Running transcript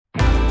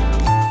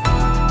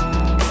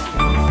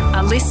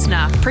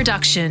listener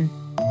production.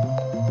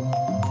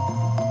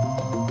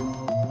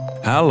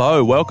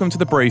 Hello, welcome to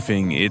The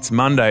Briefing. It's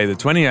Monday, the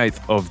 28th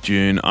of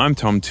June. I'm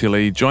Tom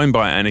Tilley, joined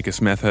by Annika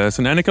Smethurst.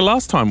 And Annika,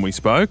 last time we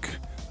spoke,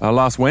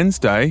 last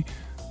Wednesday,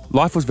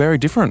 life was very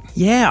different.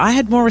 Yeah, I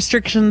had more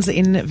restrictions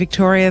in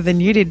Victoria than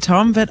you did,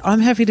 Tom, but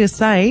I'm happy to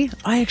say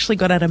I actually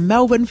got out of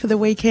Melbourne for the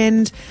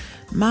weekend.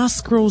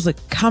 Mask rules are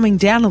coming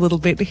down a little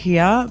bit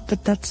here,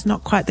 but that's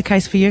not quite the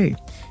case for you.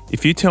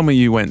 If you tell me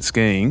you went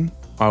skiing,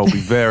 I will be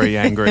very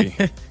angry.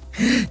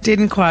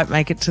 Didn't quite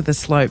make it to the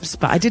slopes,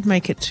 but I did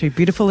make it to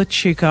beautiful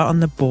Echuca on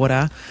the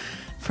border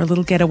for a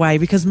little getaway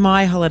because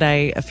my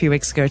holiday a few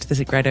weeks ago to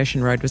the Great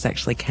Ocean Road was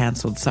actually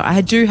cancelled. So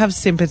I do have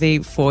sympathy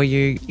for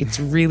you. It's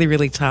really,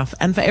 really tough.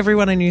 And for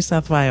everyone in New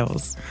South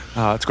Wales.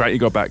 It's great you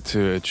got back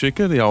to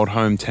Echuca, the old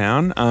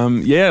hometown.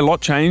 A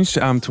lot changed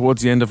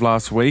towards the end of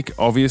last week.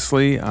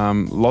 Obviously,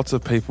 lots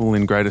of people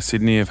in Greater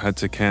Sydney have had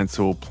to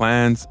cancel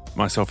plans,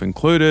 myself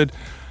included.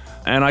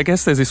 And I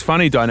guess there's this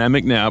funny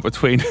dynamic now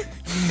between,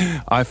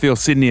 I feel,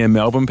 Sydney and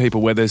Melbourne people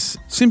where there's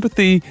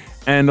sympathy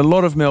and a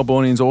lot of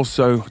Melbournians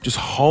also just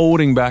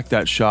holding back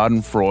that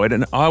schadenfreude.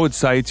 And I would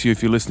say to you,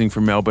 if you're listening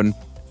from Melbourne,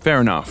 fair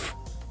enough.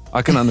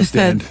 I can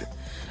understand.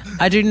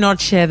 I do not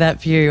share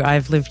that view.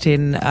 I've lived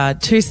in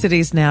two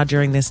cities now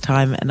during this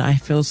time, and I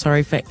feel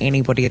sorry for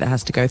anybody that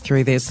has to go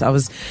through this. I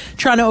was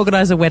trying to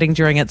organise a wedding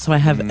during it, so I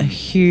have a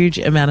huge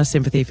amount of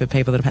sympathy for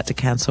people that have had to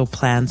cancel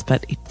plans,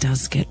 but it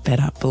does get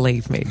better,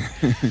 believe me.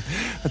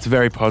 That's a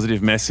very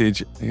positive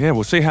message. Yeah,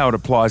 we'll see how it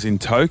applies in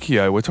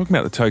Tokyo. We're talking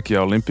about the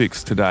Tokyo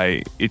Olympics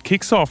today. It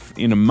kicks off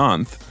in a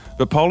month.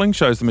 But polling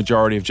shows the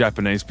majority of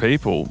Japanese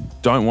people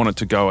don't want it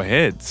to go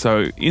ahead.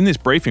 So in this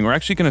briefing, we're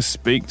actually going to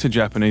speak to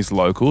Japanese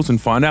locals and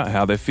find out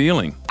how they're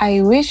feeling. I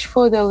wish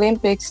for the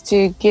Olympics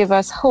to give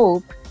us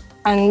hope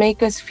and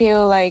make us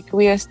feel like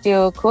we are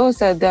still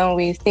closer than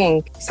we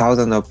think.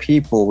 Thousands of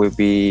people will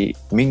be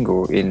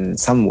mingled in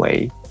some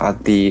way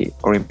at the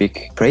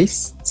Olympic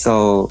place.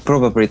 So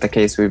probably the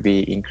case will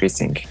be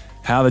increasing.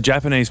 How the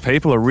Japanese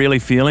people are really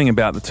feeling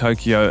about the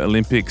Tokyo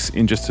Olympics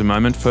in just a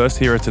moment. First,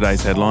 here are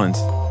today's headlines.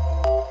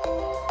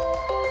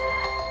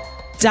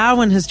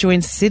 Darwin has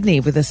joined Sydney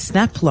with a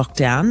snap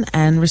lockdown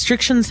and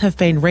restrictions have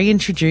been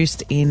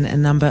reintroduced in a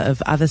number of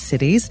other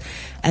cities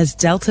as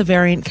Delta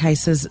variant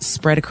cases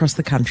spread across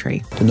the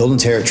country. The Northern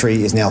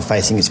Territory is now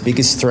facing its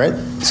biggest threat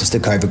since the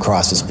COVID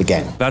crisis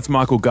began. That's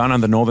Michael Gunner,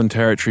 the Northern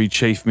Territory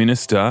Chief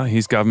Minister.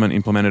 His government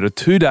implemented a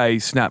 2-day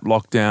snap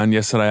lockdown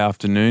yesterday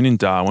afternoon in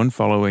Darwin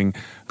following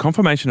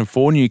confirmation of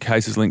 4 new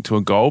cases linked to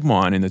a gold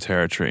mine in the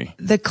Territory.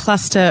 The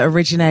cluster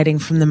originating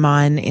from the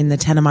mine in the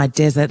Tanami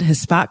Desert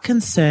has sparked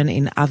concern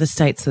in other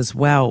states as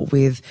well,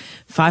 with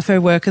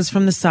FIFO workers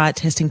from the site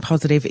testing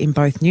positive in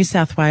both New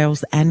South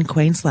Wales and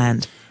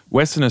Queensland.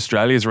 Western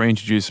Australia's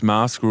reintroduced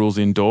mask rules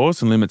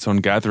indoors and limits on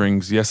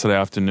gatherings yesterday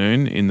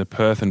afternoon in the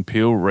Perth and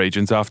Peel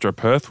regions after a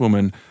Perth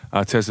woman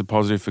tested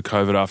positive for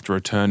COVID after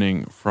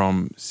returning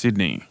from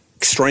Sydney.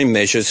 Extreme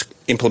measures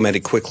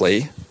implemented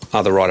quickly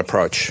are the right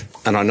approach.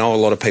 And I know a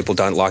lot of people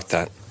don't like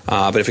that.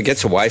 But if it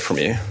gets away from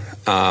you,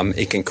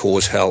 it can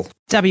cause hell.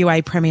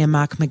 WA Premier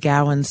Mark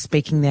McGowan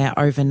speaking there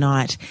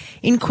overnight.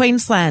 In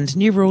Queensland,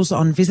 new rules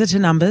on visitor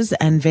numbers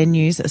and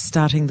venues are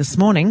starting this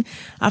morning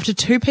after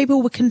 2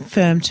 people were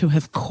confirmed to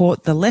have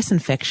caught the less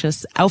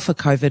infectious Alpha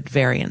COVID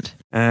variant.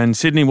 And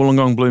Sydney,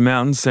 Wollongong, Blue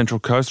Mountains, Central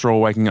Coast are all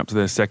waking up to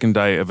their second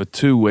day of a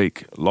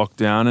 2-week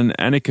lockdown. And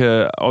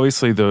Annika,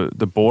 obviously the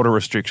border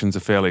restrictions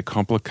are fairly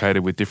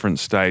complicated with different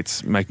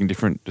states making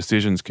different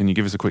decisions. Can you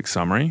give us a quick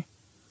summary?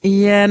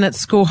 Yeah, and it's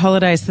school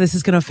holidays, so this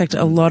is going to affect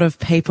a lot of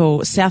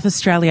people. South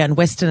Australia and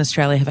Western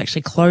Australia have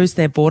actually closed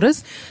their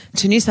borders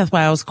to New South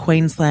Wales,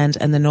 Queensland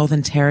and the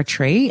Northern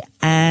Territory.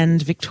 And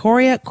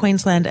Victoria,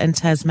 Queensland and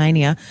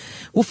Tasmania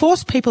will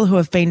force people who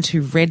have been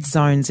to red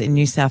zones in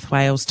New South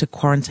Wales to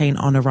quarantine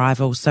on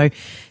arrival. So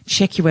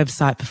check your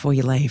website before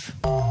you leave.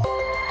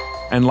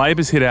 And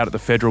Labor's hit out at the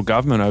federal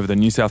government over the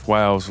New South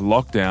Wales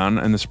lockdown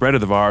and the spread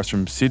of the virus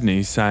from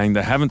Sydney, saying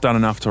they haven't done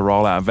enough to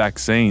roll out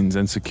vaccines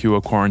and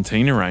secure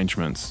quarantine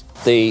arrangements.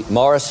 The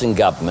Morrison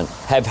government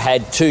have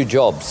had 2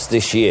 jobs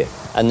this year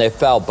and they've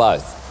failed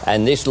both.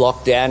 And this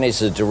lockdown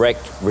is a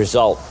direct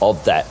result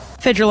of that.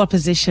 Federal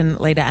opposition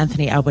leader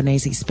Anthony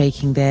Albanese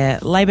speaking there.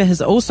 Labor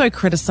has also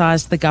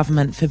criticised the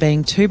government for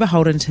being too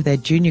beholden to their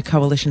junior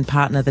coalition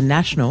partner, the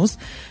Nationals,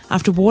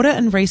 after Water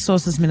and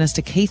Resources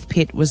Minister Keith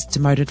Pitt was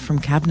demoted from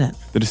Cabinet.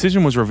 The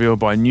decision was revealed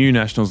by new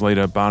Nationals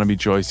leader Barnaby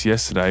Joyce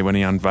yesterday when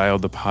he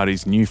unveiled the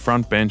party's new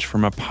front bench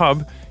from a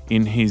pub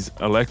in his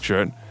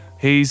electorate.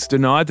 He's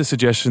denied the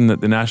suggestion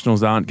that the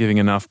Nationals aren't giving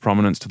enough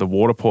prominence to the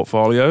water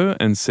portfolio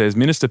and says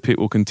Minister Pitt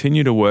will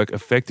continue to work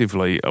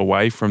effectively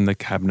away from the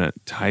cabinet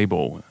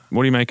table.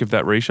 What do you make of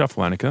that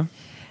reshuffle, Annika?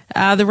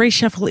 The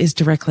reshuffle is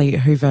directly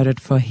who voted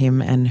for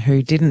him and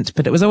who didn't.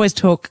 But it was always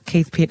talk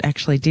Keith Pitt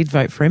actually did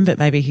vote for him, but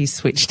maybe he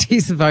switched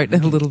his vote a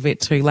little bit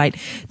too late.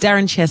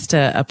 Darren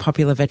Chester, a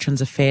popular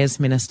Veterans Affairs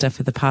Minister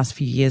for the past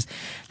few years,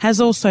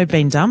 has also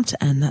been dumped,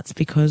 and that's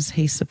because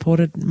he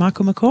supported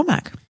Michael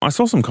McCormack. I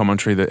saw some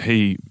commentary that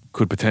he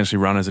could potentially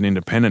run as an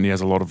independent. He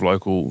has a lot of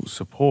local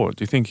support.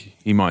 Do you think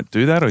he might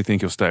do that, or do you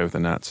think he'll stay with the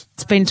Nats?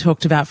 It's been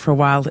talked about for a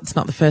while. It's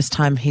not the first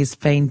time he's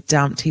been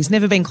dumped. He's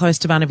never been close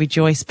to Barnaby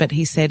Joyce, but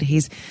he said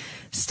he's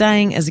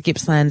staying as a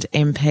Gippsland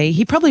MP.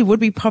 He probably would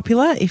be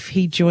popular if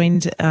he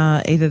joined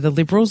either the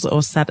Liberals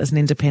or sat as an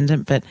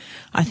independent, but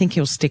I think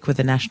he'll stick with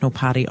the National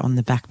Party on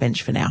the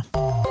backbench for now.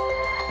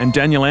 And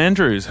Daniel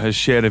Andrews has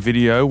shared a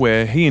video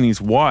where he and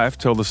his wife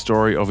tell the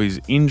story of his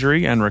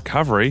injury and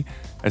recovery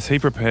as he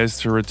prepares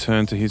to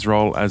return to his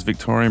role as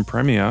Victorian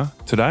Premier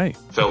today.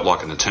 Felt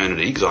like an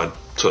eternity because I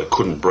sort of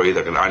couldn't breathe.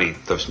 I could only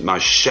the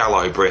most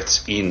shallow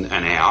breaths in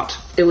and out.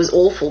 It was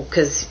awful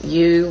because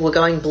you were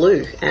going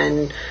blue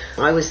and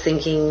I was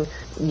thinking,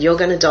 you're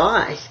going to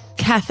die.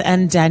 Kath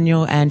and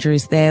Daniel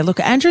Andrews there. Look,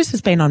 Andrews has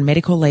been on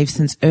medical leave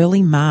since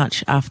early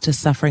March after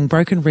suffering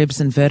broken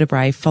ribs and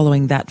vertebrae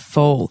following that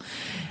fall.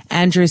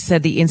 Andrews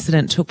said the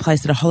incident took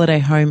place at a holiday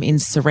home in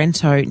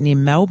Sorrento near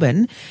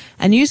Melbourne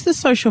and used the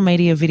social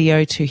media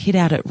video to hit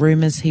out at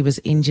rumours he was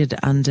injured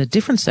under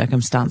different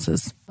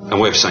circumstances. And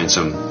we've seen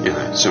some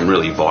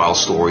really vile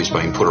stories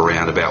being put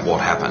around about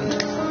what happened.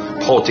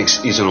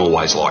 Politics isn't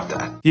always like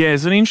that. Yeah,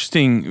 it's an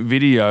interesting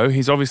video.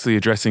 He's obviously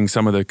addressing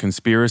some of the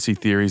conspiracy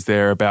theories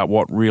there about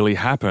what really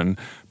happened.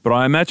 But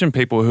I imagine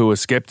people who are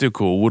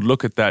sceptical would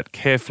look at that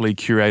carefully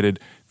curated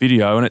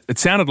video, and it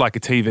sounded like a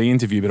TV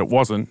interview, but it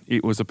wasn't.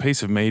 It was a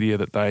piece of media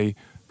that they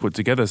put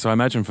together. So I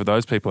imagine for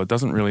those people, it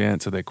doesn't really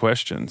answer their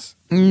questions.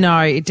 No,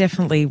 it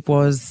definitely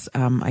was,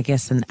 I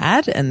guess, an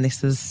ad. And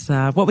this is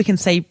what we can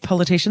see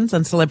politicians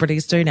and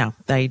celebrities do now.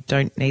 They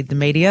don't need the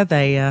media.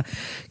 They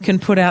can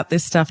put out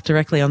this stuff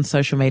directly on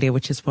social media,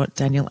 which is what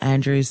Daniel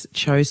Andrews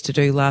chose to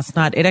do last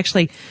night. It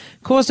actually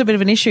caused a bit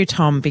of an issue,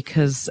 Tom,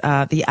 because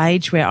The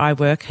Age, where I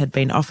work, had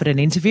been offered an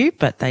interview,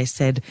 but they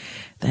said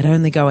they'd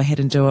only go ahead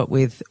and do it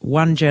with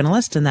one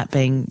journalist, and that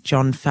being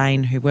John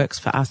Fain, who works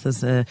for us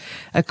as a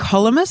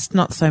columnist,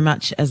 not so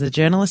much as a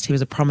journalist. He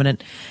was a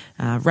prominent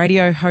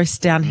radio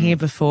host down here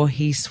before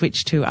he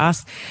switched to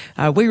us.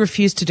 We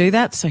refused to do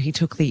that, so he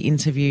took the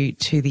interview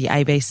to the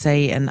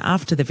ABC, and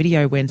after the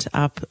video went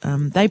up,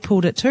 they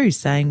pulled it too,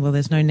 saying, well,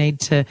 there's no need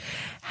to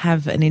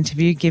have an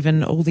interview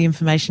given all the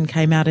information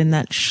came out in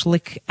that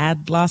Schlick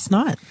ad last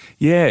night.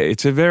 Yeah,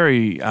 it's a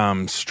very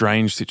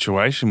strange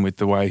situation with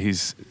the way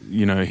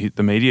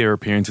the media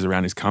appearances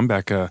around his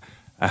comeback are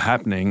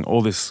happening.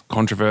 All this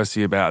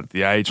controversy about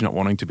The Age not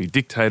wanting to be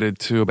dictated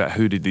to about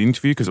who did the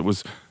interview, because it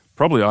was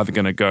probably either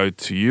going to go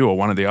to you or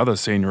one of the other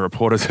senior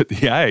reporters at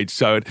The Age.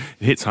 So it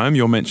hits home.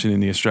 You're mentioned in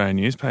the Australian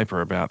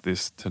newspaper about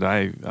this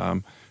today,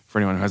 for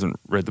anyone who hasn't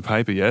read the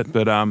paper yet.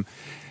 But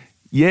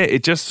yeah,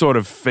 it just sort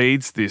of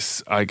feeds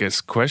this, I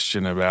guess,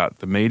 question about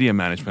the media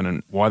management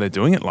and why they're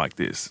doing it like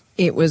this.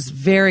 It was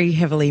very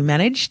heavily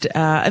managed.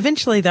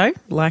 Eventually, though,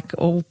 like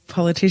all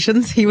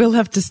politicians, he will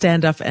have to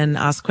stand up and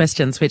ask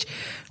questions, which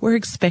we're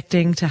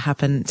expecting to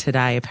happen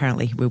today.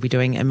 Apparently, we'll be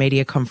doing a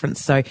media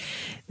conference. So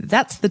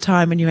that's the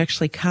time when you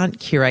actually can't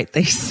curate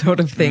these sort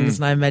of things.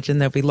 And I imagine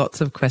there'll be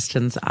lots of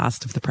questions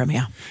asked of the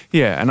Premier.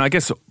 Yeah, and I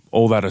guess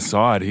all that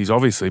aside, he's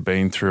obviously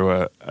been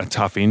through a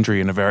tough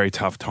injury and a very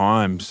tough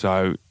time.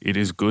 So it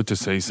is good to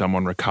see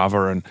someone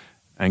recover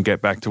and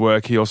get back to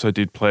work. He also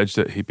did pledge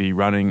that he'd be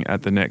running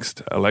at the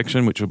next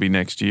election, which will be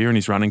next year, and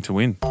he's running to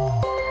win.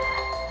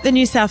 The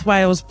New South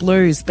Wales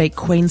Blues beat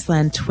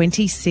Queensland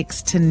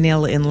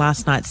 26-0 in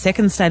last night's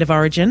second State of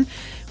Origin,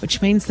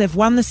 which means they've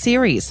won the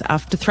series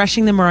after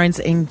thrashing the Maroons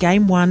in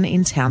Game 1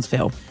 in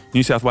Townsville.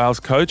 New South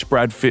Wales coach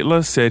Brad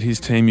Fittler said his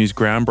team used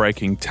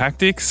groundbreaking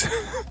tactics.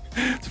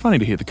 It's funny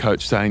to hear the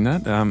coach saying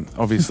that.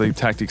 Obviously,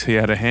 tactics he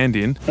had a hand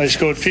in. They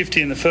scored 50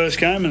 in the first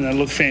game and they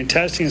looked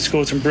fantastic and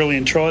scored some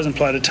brilliant tries and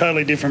played a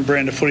totally different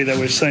brand of footy that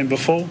we've seen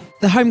before.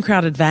 The home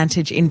crowd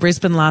advantage in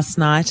Brisbane last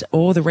night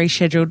or the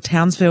rescheduled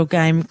Townsville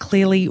game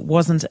clearly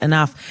wasn't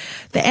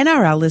enough. The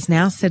NRL is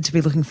now said to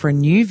be looking for a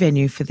new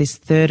venue for this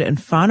third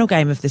and final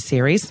game of the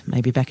series,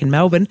 maybe back in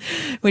Melbourne,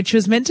 which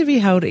was meant to be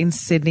held in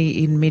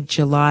Sydney in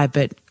mid-July,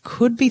 but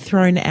could be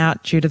thrown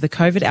out due to the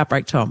COVID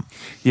outbreak, Tom.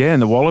 Yeah,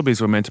 and the Wallabies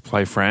were meant to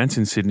play France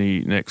in Sydney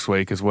next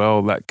week as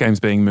well. That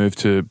game's being moved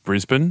to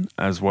Brisbane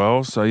as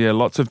well. So, yeah,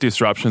 lots of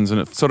disruptions, and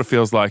it sort of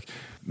feels like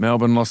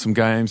Melbourne lost some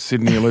games,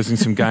 Sydney are losing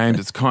some games.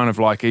 It's kind of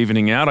like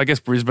evening out. I guess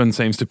Brisbane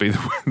seems to be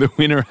the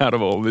winner out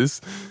of all this.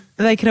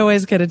 They could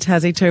always get a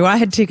Tassie too. I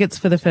had tickets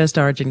for the first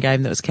Origin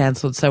game that was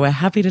cancelled, so we're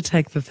happy to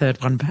take the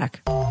third one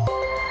back.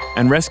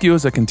 And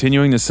rescuers are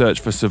continuing the search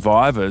for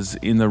survivors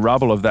in the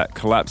rubble of that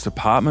collapsed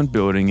apartment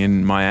building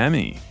in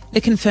Miami. The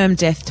confirmed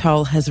death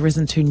toll has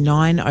risen to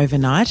 9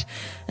 overnight,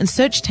 and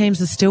search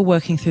teams are still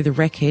working through the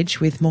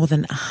wreckage with more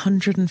than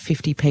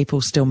 150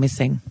 people still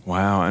missing.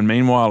 Wow, and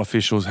meanwhile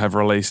officials have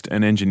released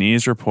an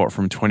engineer's report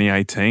from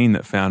 2018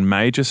 that found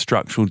major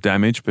structural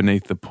damage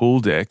beneath the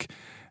pool deck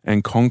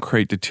and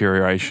concrete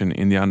deterioration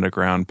in the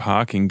underground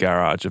parking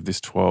garage of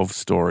this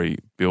 12-storey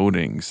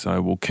building.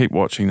 So we'll keep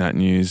watching that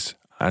news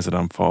as it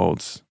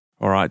unfolds.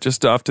 All right,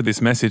 just after this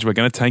message, we're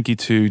going to take you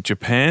to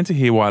Japan to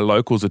hear why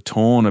locals are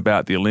torn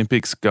about the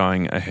Olympics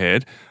going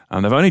ahead.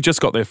 They've only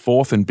just got their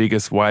fourth and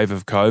biggest wave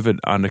of COVID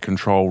under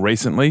control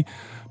recently,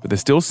 but they're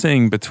still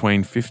seeing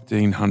between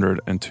 1,500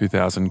 and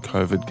 2,000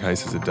 COVID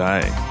cases a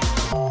day.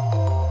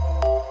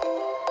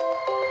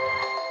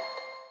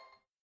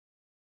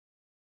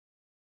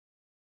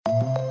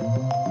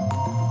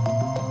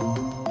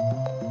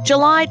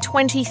 July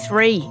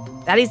 23.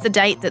 That is the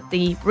date that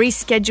the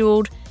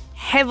rescheduled,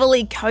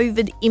 heavily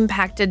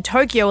COVID-impacted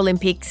Tokyo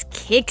Olympics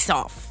kicks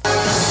off.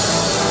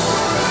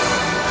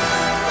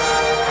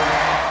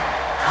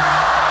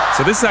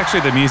 So this is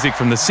actually the music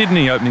from the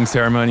Sydney opening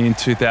ceremony in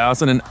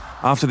 2000, and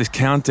after this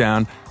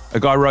countdown, a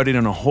guy rode in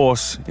on a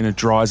horse in a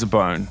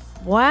Dryzerbone.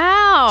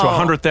 Wow. To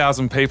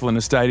 100,000 people in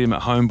a stadium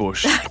at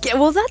Homebush.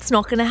 Well, that's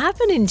not going to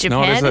happen in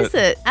Japan, is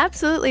it?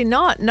 Absolutely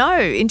not. No.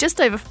 In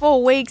just over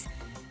 4 weeks,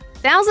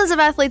 thousands of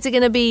athletes are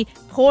going to be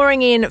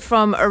pouring in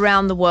from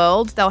around the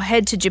world. They'll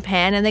head to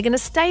Japan and they're going to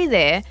stay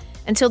there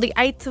until the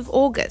 8th of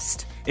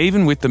August.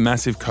 Even with the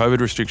massive COVID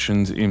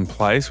restrictions in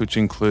place, which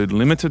include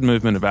limited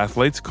movement of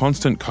athletes,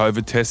 constant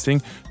COVID testing,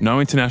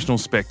 no international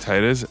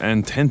spectators,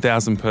 and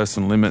 10,000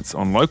 person limits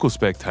on local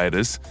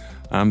spectators,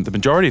 the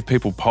majority of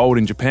people polled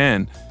in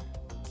Japan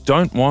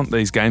don't want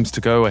these games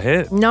to go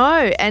ahead.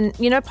 No, and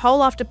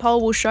poll after poll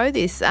will show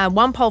this.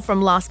 One poll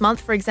from last month,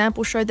 for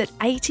example, showed that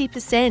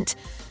 80%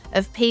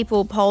 of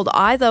people polled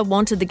either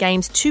wanted the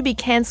games to be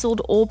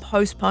cancelled or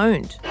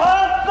postponed.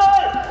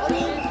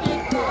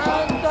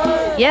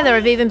 Yeah, there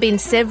have even been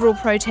several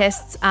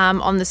protests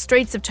on the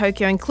streets of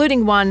Tokyo,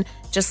 including one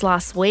just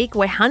last week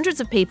where hundreds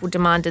of people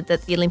demanded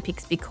that the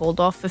Olympics be called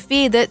off for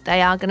fear that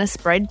they are going to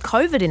spread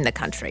COVID in the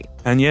country.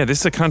 And yeah, this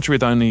is a country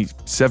with only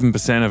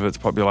 7% of its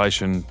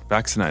population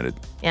vaccinated.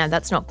 Yeah,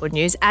 that's not good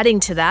news.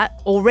 Adding to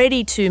that,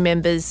 already 2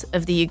 members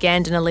of the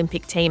Ugandan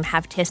Olympic team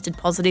have tested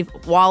positive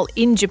while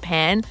in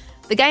Japan.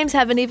 The games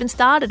haven't even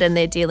started and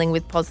they're dealing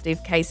with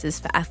positive cases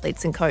for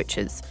athletes and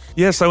coaches.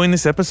 Yeah, so in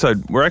this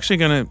episode, we're actually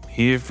going to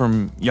hear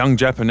from young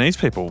Japanese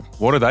people.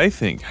 What do they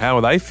think? How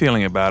are they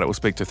feeling about it? We'll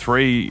speak to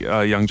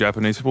 3 young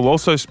Japanese people. We'll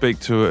also speak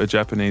to a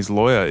Japanese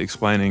lawyer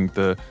explaining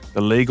the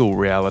legal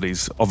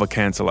realities of a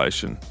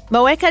cancellation.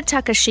 Moeka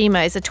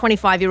Takashima is a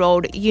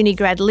 25-year-old uni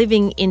grad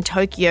living in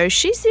Tokyo.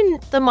 She's in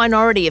the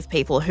minority of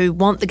people who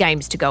want the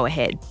games to go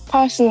ahead.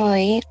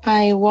 Personally,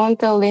 I want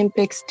the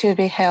Olympics to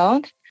be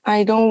held.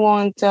 I don't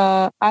want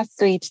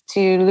athletes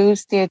to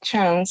lose their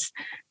chance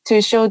to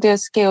show their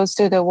skills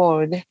to the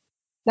world.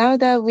 Now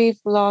that we've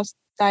lost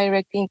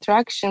direct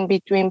interaction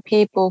between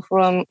people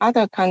from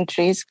other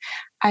countries,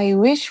 I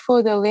wish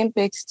for the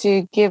Olympics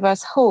to give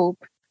us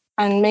hope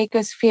and make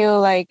us feel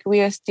like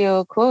we are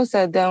still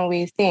closer than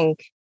we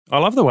think. I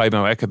love the way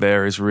Moeka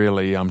there is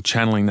really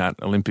channeling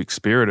that Olympic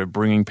spirit of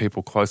bringing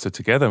people closer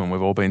together when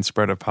we've all been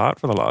spread apart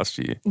for the last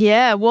year.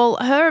 Yeah, well,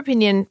 her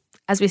opinion,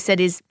 as we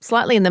said, is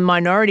slightly in the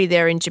minority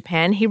there in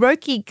Japan.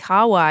 Hiroki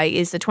Kawai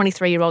is a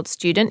 23-year-old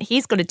student.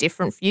 He's got a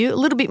different view, a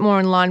little bit more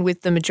in line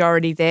with the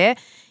majority there.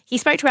 He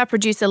spoke to our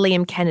producer,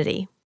 Liam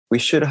Kennedy. We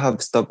should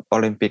have stopped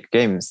Olympic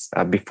Games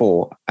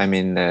before,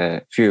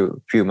 a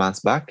few months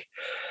back.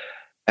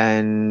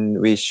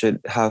 And we should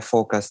have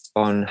focused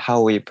on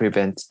how we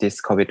prevent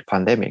this COVID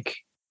pandemic.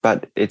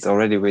 But it's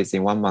already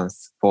within 1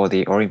 month for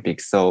the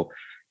Olympics. So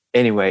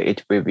anyway,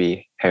 it will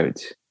be held.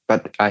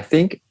 But I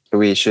think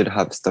we should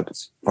have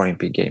stopped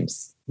Olympic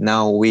Games.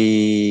 Now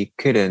we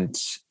couldn't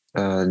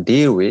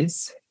deal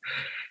with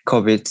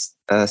COVID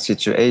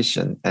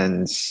situation,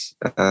 and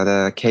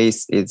the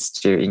case is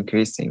still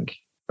increasing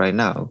right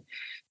now.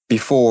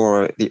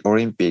 Before the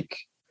Olympic,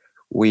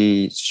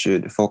 we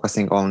should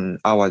focusing on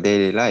our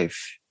daily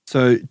life.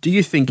 So do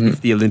you think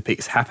if the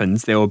Olympics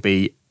happens, there will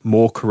be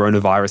more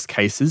coronavirus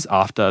cases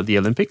after the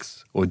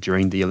Olympics or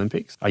during the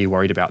Olympics? Are you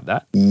worried about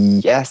that?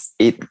 Yes,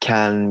 it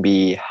can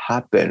be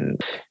happen.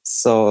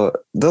 So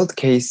those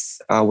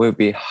cases will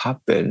be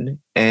happen,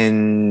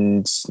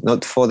 and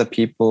not for the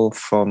people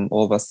from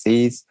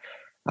overseas,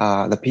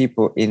 the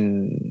people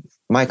in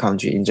my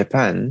country, in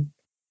Japan.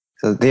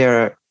 So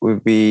there will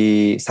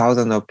be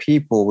thousands of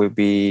people will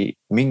be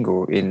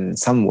mingled in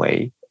some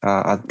way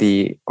at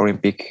the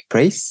Olympic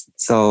place.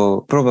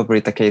 So probably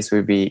the case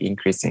will be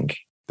increasing.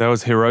 That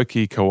was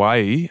Hiroki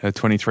Kawai, a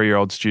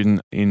 23-year-old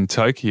student in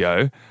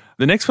Tokyo.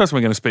 The next person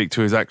we're going to speak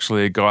to is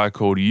actually a guy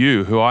called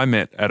Yu, who I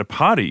met at a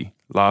party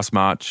last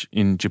March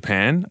in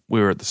Japan. We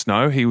were at the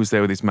snow. He was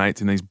there with his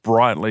mates in these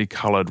brightly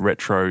coloured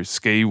retro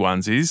ski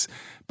onesies,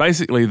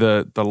 basically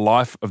the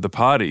life of the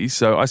party.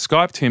 So I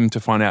Skyped him to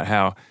find out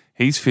how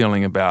he's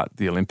feeling about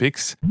the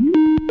Olympics.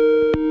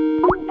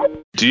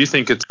 Do you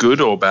think it's good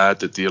or bad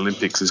that the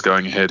Olympics is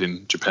going ahead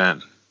in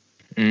Japan?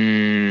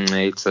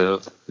 It's a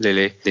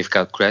really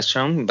difficult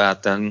question,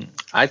 but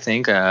I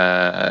think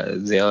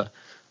the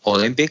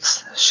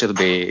Olympics should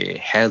be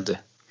held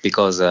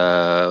because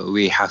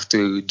we have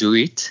to do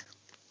it.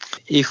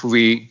 If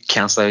we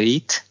cancel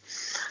it,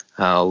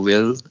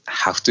 we'll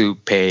have to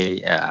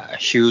pay a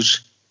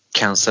huge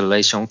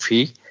cancellation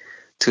fee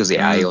to the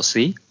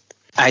IOC.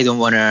 I don't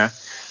want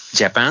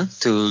Japan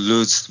to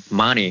lose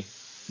money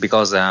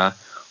because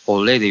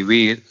already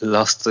we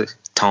lost a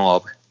ton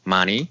of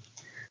money.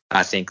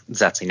 I think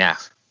that's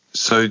enough.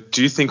 So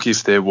do you think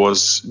if there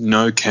was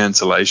no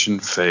cancellation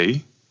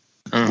fee,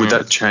 Would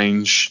that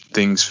change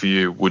things for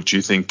you? Would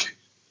you think,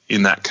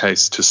 in that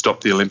case, to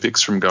stop the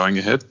Olympics from going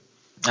ahead?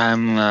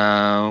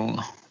 I'm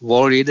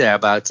worried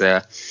about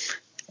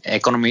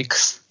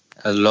economics.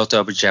 A lot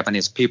of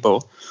Japanese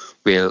people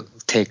will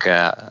take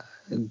a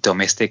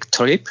domestic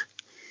trip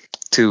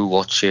to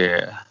watch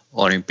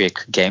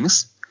Olympic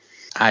Games.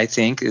 I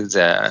think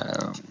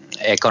the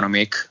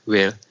economic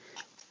will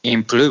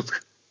improve,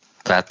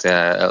 but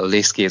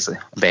risk is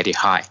very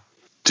high.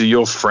 Do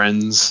your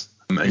friends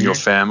and your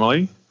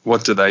family,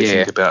 what do they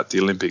think about the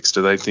Olympics?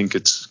 Do they think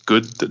it's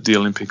good that the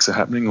Olympics are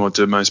happening, or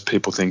do most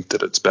people think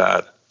that it's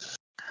bad?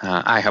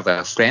 I have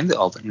a friend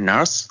of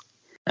nurse,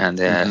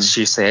 and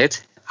she said,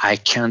 I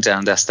can't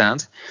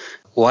understand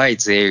why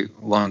they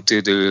want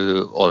to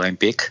do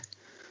Olympic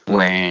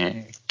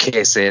when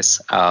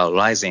cases are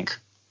rising.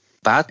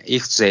 But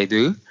if they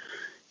do,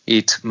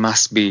 it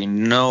must be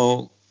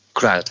no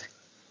crowd.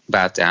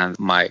 But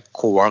my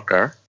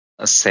coworker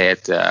said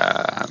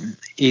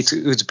it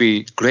would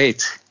be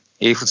great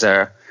if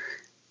the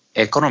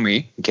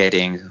economy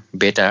getting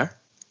better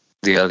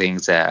during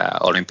the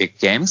Olympic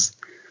Games,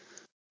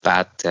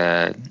 but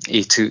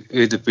it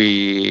would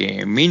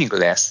be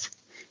meaningless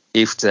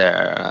if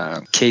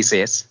the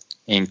cases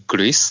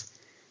increase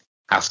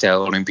after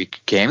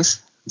Olympic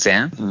Games.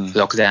 Then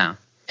lockdown,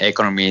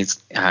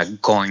 economies are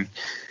going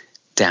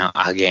down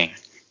again.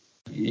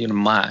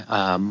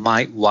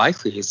 My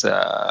wife is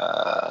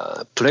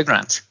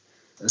pregnant,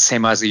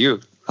 same as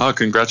you. Oh,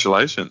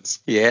 congratulations.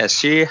 Yeah,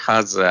 she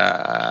has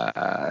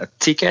a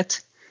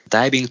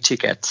diving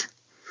ticket,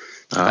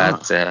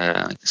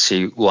 but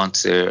she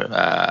wants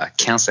to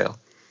cancel.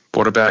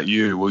 What about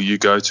you? Will you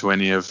go to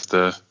any of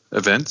the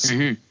events?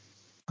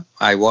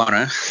 I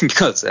wanna,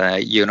 because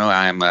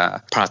I'm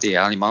a party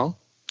animal.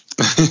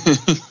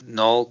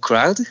 No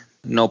crowd,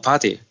 no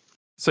party.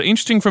 So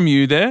interesting from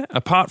you there.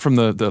 Apart from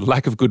the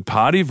lack of good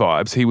party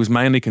vibes, he was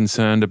mainly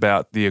concerned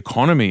about the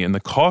economy and the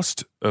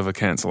cost of a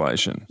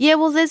cancellation. Yeah,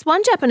 well, there's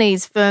one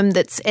Japanese firm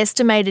that's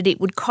estimated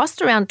it would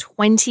cost around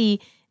 20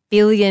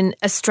 billion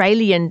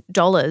Australian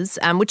dollars,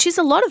 which is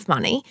a lot of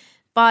money,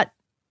 but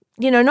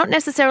not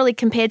necessarily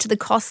compared to the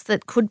costs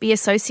that could be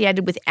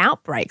associated with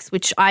outbreaks,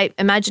 which I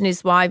imagine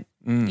is why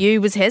you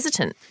was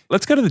hesitant.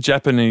 Let's go to the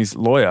Japanese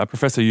lawyer,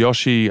 Professor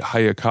Yoshi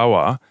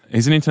Hayakawa.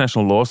 He's an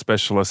international law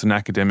specialist and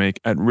academic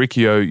at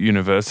Rikyo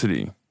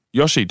University.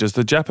 Yoshi, does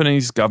the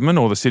Japanese government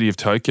or the city of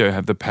Tokyo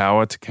have the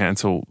power to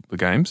cancel the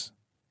games?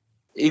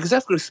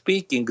 Exactly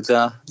speaking,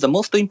 the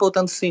most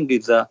important thing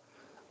is the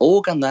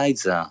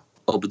organizer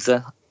of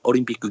the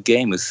Olympic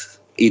Games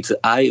is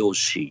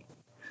IOC.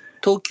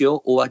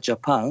 Tokyo or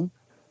Japan,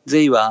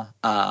 they will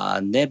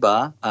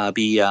never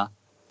be an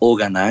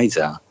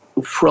organizer.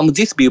 From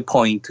this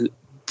viewpoint,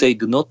 they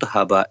do not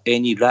have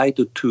any right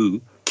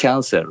to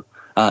cancel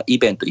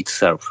event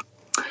itself.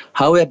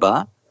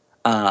 However,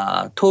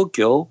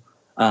 Tokyo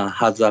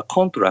has a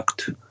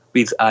contract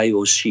with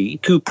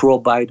IOC to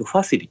provide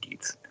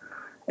facilities.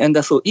 And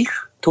so if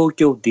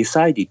Tokyo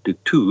decided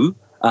to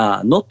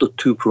not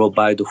to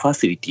provide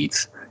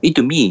facilities, it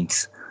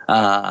means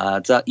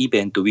the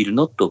event will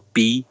not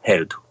be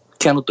held,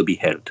 cannot be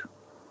held.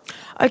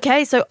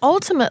 Okay, so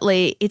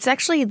ultimately it's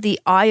actually the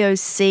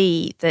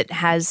IOC that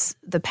has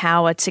the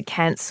power to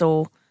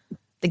cancel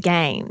the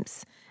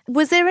games.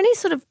 Was there any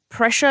sort of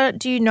pressure,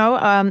 do you know,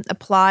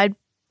 applied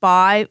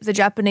by the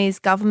Japanese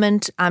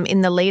government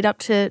in the lead up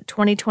to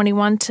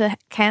 2021 to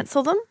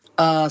cancel them?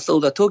 So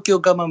the Tokyo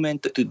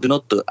government do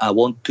not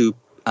want to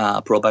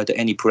provide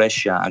any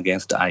pressure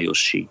against the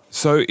IOC.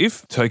 So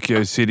if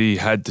Tokyo City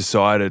had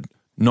decided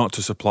not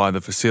to supply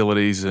the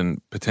facilities and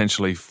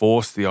potentially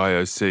force the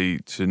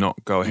IOC to not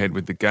go ahead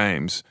with the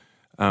games,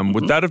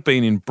 would that have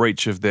been in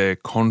breach of their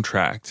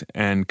contract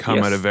and come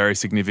at a very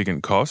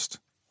significant cost?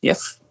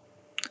 Yes.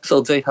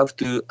 So they have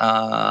to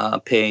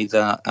pay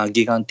the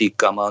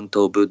gigantic amount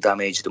of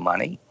damaged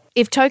money.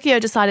 If Tokyo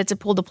decided to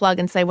pull the plug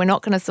and say, we're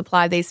not going to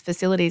supply these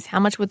facilities, how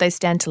much would they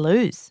stand to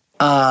lose?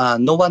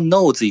 No one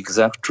knows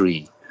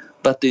exactly.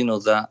 But,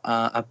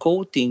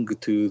 according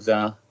to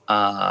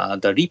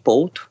the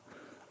report,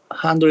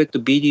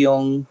 100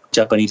 billion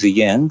Japanese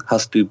yen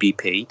has to be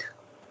paid.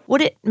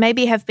 Would it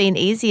maybe have been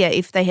easier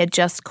if they had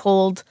just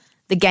called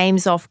the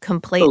games off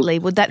completely?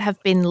 Would that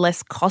have been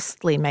less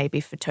costly maybe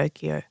for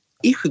Tokyo?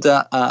 If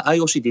the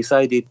IOC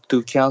decided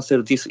to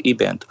cancel this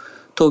event,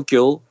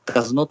 Tokyo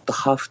does not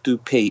have to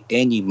pay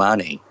any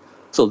money.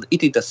 So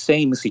it is the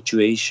same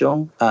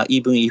situation,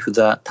 even if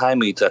the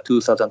time is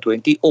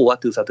 2020 or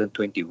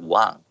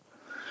 2021.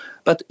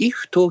 But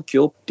if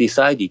Tokyo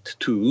decided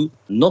to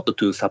not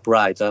to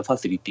supply the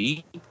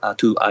facility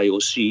to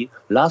IOC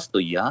last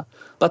year,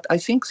 but I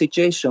think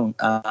situation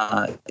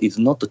is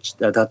not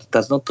that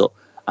does not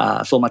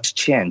so much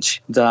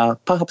change.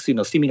 Perhaps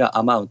similar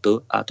amount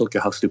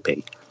Tokyo has to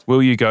pay.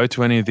 Will you go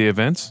to any of the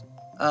events?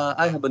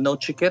 I have no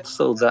ticket,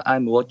 so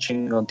I'm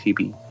watching on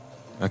TV.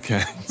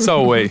 Okay,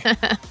 so are we.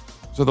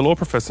 So the law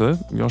professor,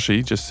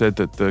 Yoshi, just said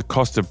that the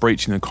cost of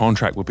breaching the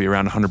contract would be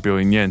around 100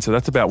 billion yen. So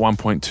that's about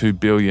 1.2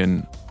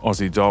 billion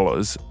Aussie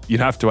dollars.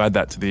 You'd have to add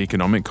that to the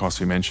economic cost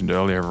we mentioned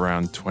earlier of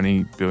around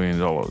 $20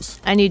 billion.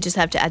 And you just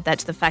have to add that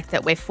to the fact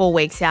that we're 4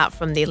 weeks out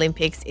from the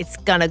Olympics. It's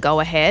going to go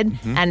ahead,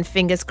 and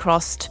fingers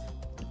crossed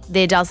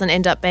there doesn't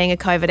end up being a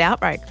COVID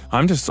outbreak.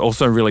 I'm just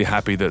also really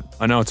happy that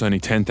I know it's only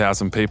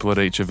 10,000 people at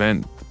each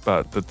event,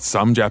 but that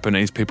some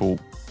Japanese people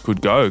could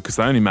go because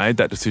they only made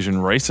that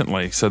decision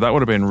recently. So that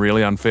would have been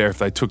really unfair if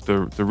they took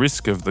the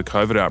risk of the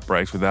COVID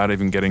outbreaks without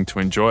even getting to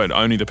enjoy it.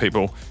 Only the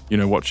people,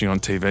 watching on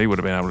TV would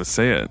have been able to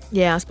see it.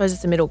 Yeah, I suppose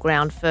it's a middle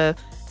ground for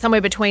somewhere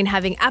between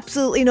having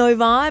absolutely no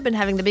vibe and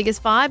having the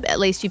biggest vibe. At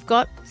least you've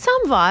got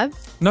some vibe.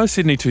 No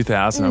Sydney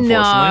 2000,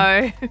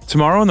 unfortunately. No.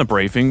 Tomorrow on The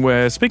Briefing,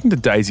 we're speaking to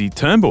Daisy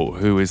Turnbull,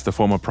 who is the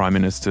former Prime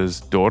Minister's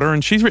daughter,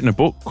 and she's written a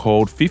book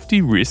called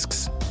 50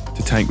 Risks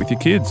to Take with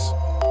Your Kids.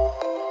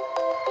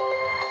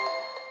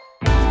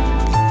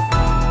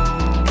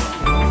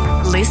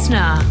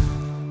 Listener.